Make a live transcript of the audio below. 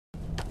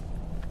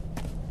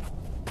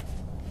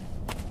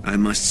I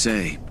must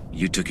say,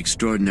 you took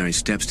extraordinary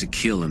steps to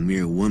kill a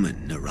mere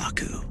woman,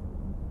 Naraku.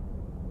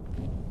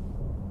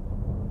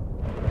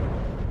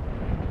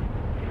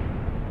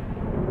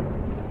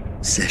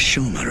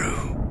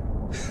 Sesshomaru.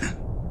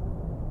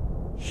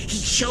 He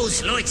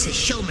shows Lord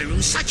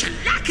Sesshomaru such a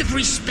lack of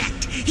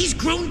respect. He's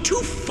grown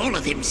too full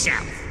of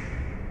himself.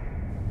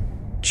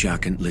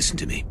 Chakan, listen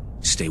to me.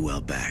 Stay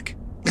well back.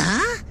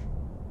 Huh?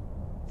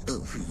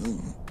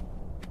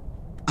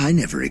 I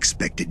never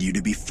expected you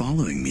to be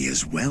following me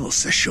as well,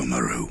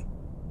 Sesshomaru.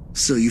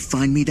 So you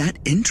find me that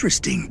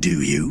interesting,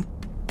 do you?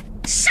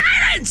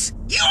 Silence!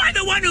 You are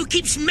the one who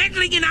keeps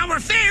meddling in our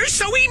affairs,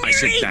 so we merely...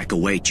 I said back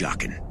away,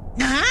 Chakan.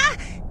 Huh?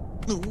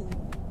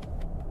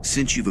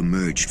 Since you've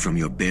emerged from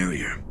your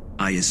barrier,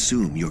 I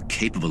assume you're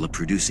capable of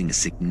producing a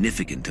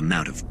significant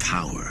amount of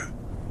power.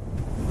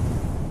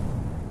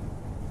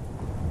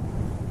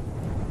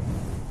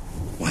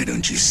 Why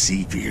don't you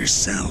see for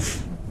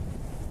yourself?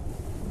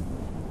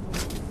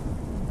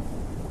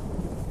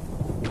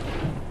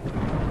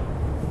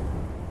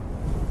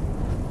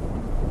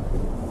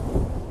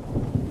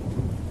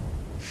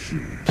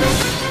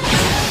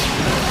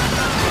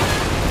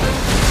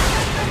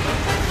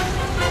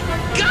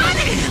 Got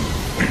him!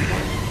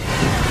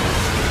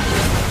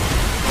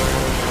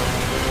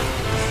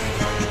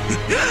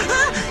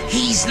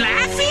 He's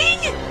laughing?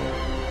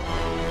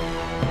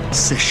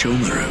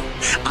 Sesshomaru,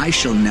 I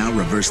shall now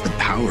reverse the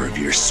power of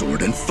your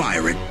sword and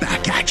fire it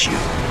back at you.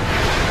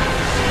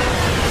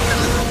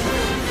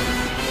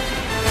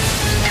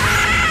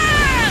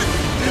 Ah!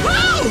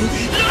 Oh!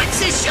 Lord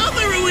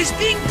Sesshomaru is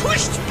being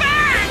pushed back!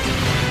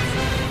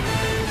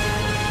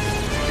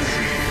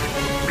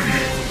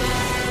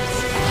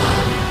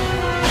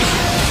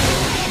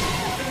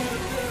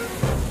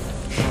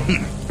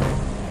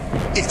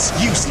 It's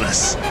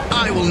useless.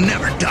 I will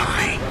never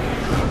die.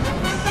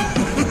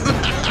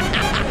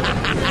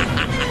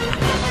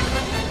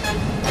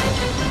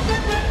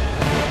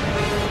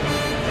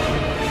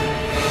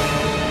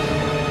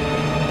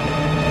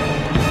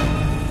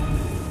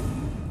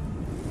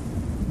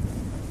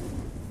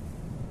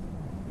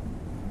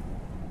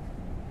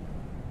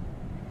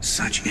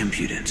 Such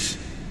impudence.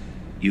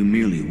 You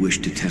merely wish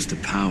to test the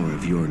power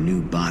of your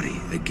new body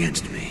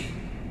against me.